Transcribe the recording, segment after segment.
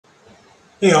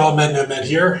Hey all, MNM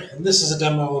here, and this is a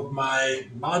demo of my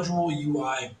Module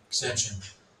UI extension.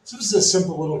 So this is a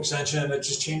simple little extension that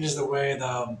just changes the way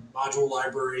the module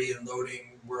library and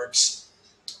loading works.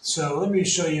 So let me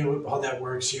show you how that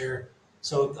works here.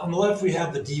 So on the left we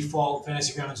have the default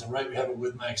Fantasy Grounds, and right we have it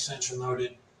with my extension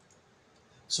loaded.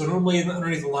 So normally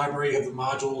underneath the library you have the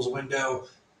modules window,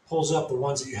 pulls up the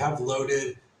ones that you have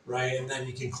loaded, right, and then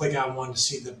you can click on one to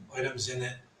see the items in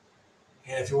it.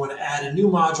 And if you want to add a new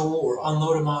module or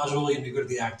unload a module, you need to go to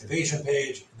the activation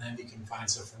page, and then you can find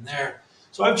stuff from there.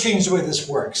 So I've changed the way this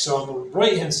works. So on the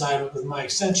right-hand side with my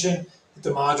extension, hit the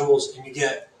modules, and you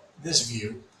get this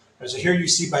view. So here you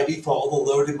see by default all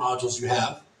the loaded modules you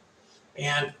have.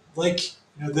 And like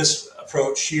this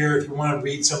approach here, if you want to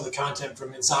read some of the content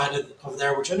from inside of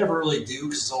there, which I never really do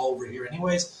because it's all over here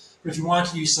anyways, but if you want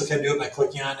to, you still can do it by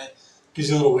clicking on it. Gives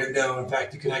you a little window. In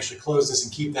fact, you can actually close this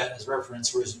and keep that as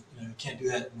reference, whereas you can't do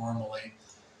that normally.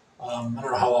 I don't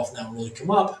know how often that will really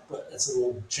come up, but that's a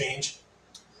little change.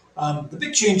 The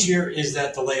big change here is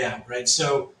that the layout, right?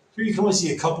 So here you can only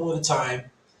see a couple at a time,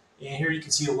 and here you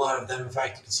can see a lot of them. In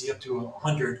fact, you can see up to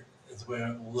 100. That's the way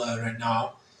I will load right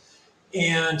now.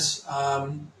 And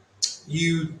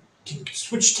you can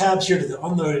switch tabs here to the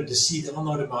unloaded to see the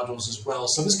unloaded modules as well.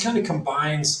 So this kind of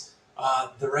combines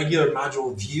the regular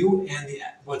module view and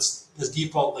what's the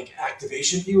default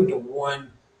activation view into one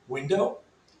window.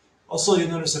 Also, you'll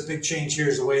notice a big change here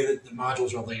is the way that the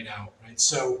modules are laid out, right?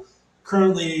 So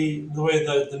currently, the way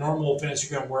the normal Fantasy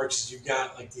Ground works is you've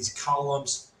got these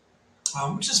columns,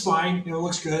 which is fine. It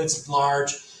looks good. It's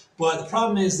large, but the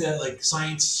problem is that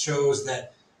science shows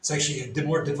that it's actually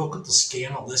more difficult to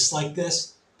scan a list like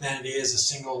this than it is a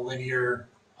single linear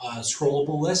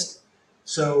scrollable list.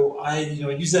 So I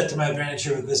use that to my advantage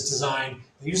here with this design.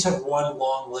 You just have one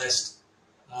long list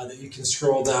that you can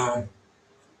scroll down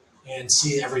and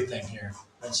see everything here.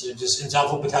 Right? So it's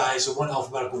alphabetized, so one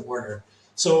alphabetical order.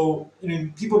 So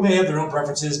people may have their own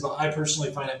preferences, but I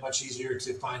personally find it much easier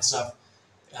to find stuff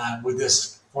with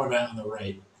this format on the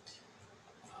right.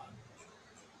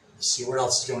 Let's see what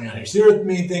else is going on here. So here are the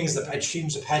main things that I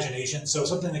changed the pagination. So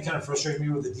something that kind of frustrated me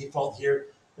with the default here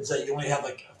is that you only have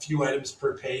a few items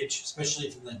per page,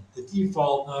 especially from the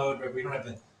default mode, where we don't have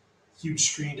a huge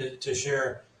screen to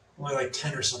share, only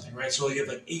 10 or something, right? So you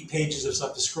have 8 pages of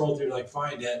stuff to scroll through to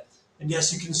find it. And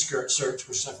yes, you can search,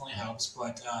 which definitely helps,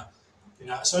 but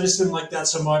so I just didn't like that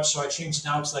so much. So I changed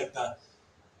now to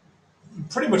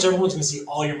pretty much everyone's going to see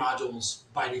all your modules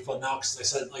by default now,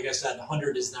 because like I said,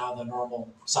 100 is now the normal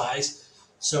size.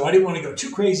 So I didn't want to go too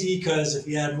crazy, because if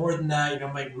you add more than that,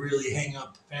 it might really hang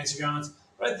up Fantasy Grounds.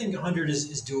 But I think 100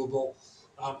 is doable.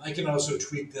 I can also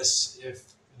tweak this if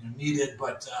needed,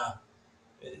 but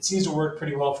it seems to work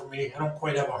pretty well for me. I don't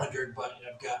quite have 100, but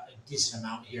I've got a decent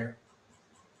amount here.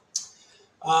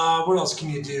 What else can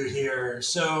you do here?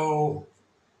 So,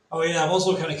 oh yeah, I've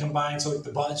also kind of combined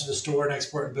the buttons to the store and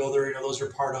export and builder. Those are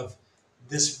part of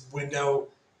this window.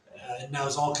 And now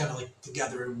it's all kind of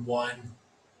together in one.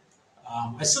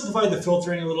 I simplified the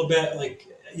filtering a little bit.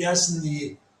 Yes, in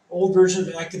the old version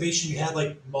of activation, you had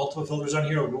multiple filters on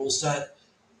here, a rule set.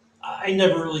 I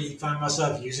never really find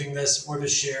myself using this, or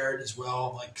just shared as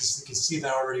well, because you can see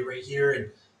that already right here.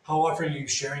 And how often are you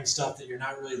sharing stuff that you're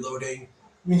not really loading?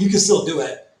 I mean, you can still do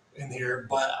it in here,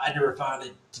 but I never found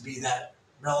it to be that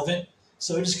relevant.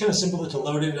 So I just kind of simplified it to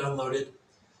loaded and unloaded.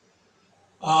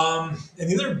 And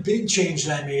the other big change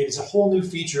that I made is a whole new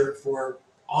feature for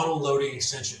auto loading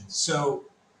extensions. So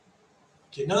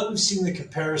okay, now that we've seen the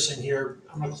comparison here,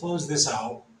 I'm going to close this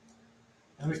out,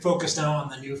 and we focus now on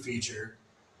the new feature.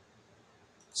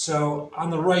 So on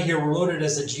the right here, we're loaded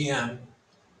as a GM,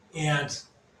 and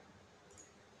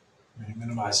let me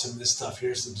minimize some of this stuff.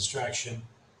 Here's the distraction.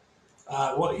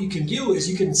 What you can do is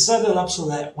you can set it up so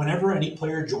that whenever any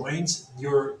player joins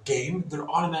your game, they're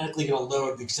automatically going to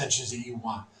load the extensions that you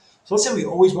want. So let's say we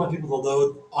always want people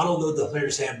to auto-load the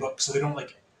player's handbook, so they don't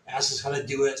ask us how to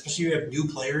do it, especially if you have new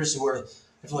players who have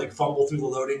to fumble through the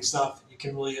loading stuff. You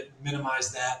can really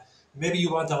minimize that. Maybe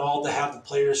you want them all to have the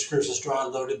player's Curse of Straw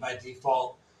loaded by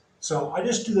default. So I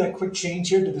just do that quick change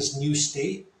here to this new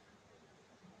state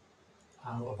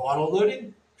of auto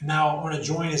loading. Now I'm going to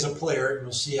join as a player, and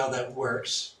we'll see how that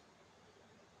works.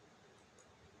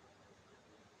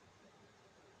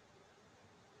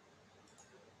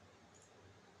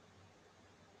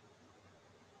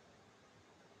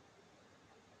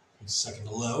 Takes a second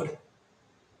to load.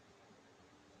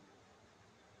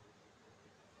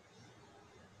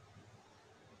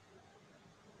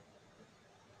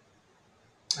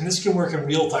 And this can work in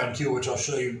real time too, which I'll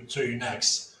show you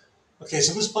next. Okay,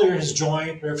 so this player has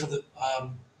joined right for the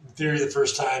in theory the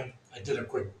first time. I did a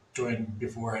quick join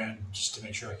beforehand just to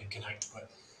make sure I can connect, but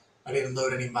I didn't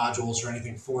load any modules or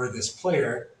anything for this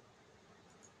player.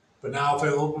 But now if I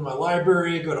open my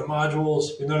library, go to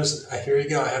modules, you'll notice, here you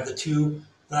go, I have the two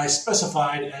that I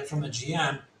specified and from the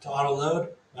GM to auto load,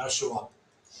 that'll show up.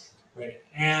 Right?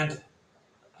 And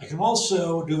I can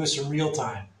also do this in real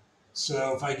time.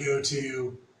 So if I go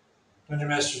to Dungeon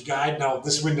Master's Guide, now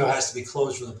this window has to be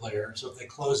closed for the player, so if they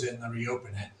close it and then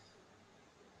reopen it,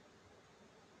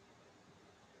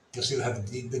 you'll see they have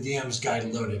the DM's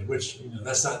guide loaded, which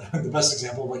that's not the best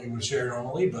example of what you would share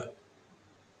normally, but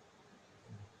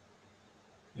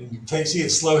you can see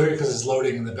it's slow here because it's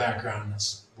loading in the background.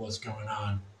 That's what's going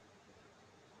on.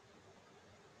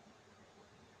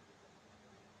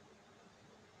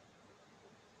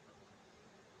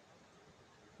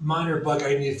 Minor bug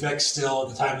I need to fix still at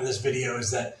the time of this video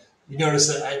is that you notice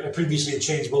that I previously had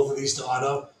changed both of these to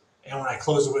auto, and when I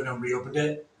closed the window and reopened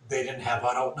it, they didn't have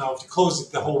auto. Now, if you close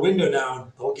the whole window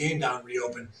down, the whole game down,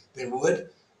 reopen, they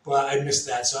would, but I missed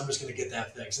that, so I'm just going to get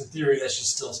that fixed. In theory, that should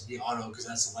still be auto because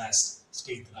that's the last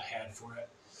state that I had for it.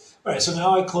 All right, so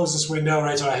now I close this window,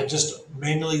 right? So I had just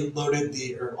manually loaded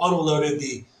or auto-loaded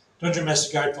the Dungeon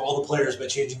Master Guide for all the players by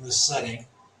changing this setting.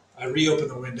 I reopen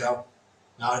the window.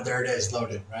 Now there it is,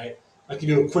 loaded, right? I can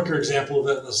do a quicker example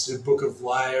of it. Let's do Book of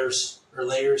Layers.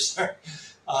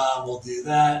 We'll do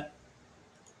that.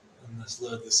 And let's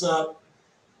load this up.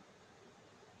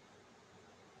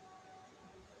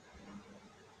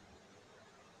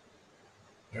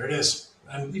 There it is.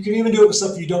 And you can even do it with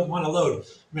stuff you don't want to load.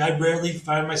 I mean, I rarely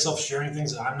find myself sharing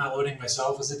things that I'm not loading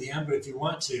myself as a DM, but if you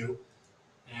want to,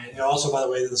 and also, by the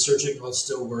way, the searching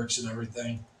still works and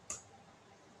everything.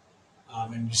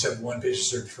 And you just have one page to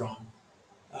search from.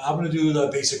 I'm going to do the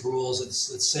basic rules.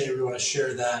 Let's say we want to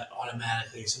share that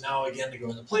automatically. So now, again, to go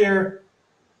to the player,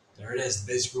 there it is.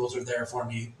 The basic rules are there for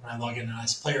me when I log in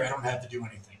as a player. I don't have to do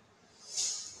anything.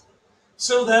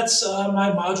 So that's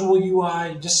my module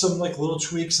UI, just some little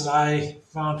tweaks that I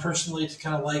found personally to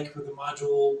kind of like with the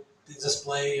module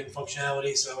display and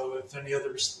functionality. So if any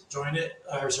others join it,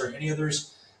 any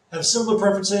others have similar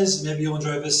preferences, maybe you'll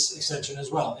enjoy this extension as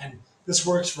well. And this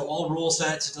works for all rule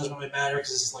sets. It doesn't really matter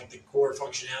because this is like the core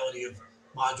functionality of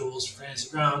modules for Fantasy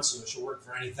Grounds, so it should work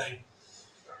for anything.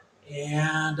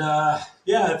 And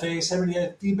yeah, if you have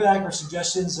any feedback or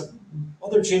suggestions of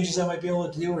other changes I might be able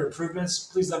to do or improvements,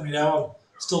 please let me know.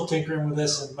 I'm still tinkering with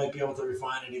this and might be able to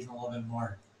refine it even a little bit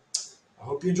more. I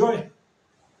hope you enjoy.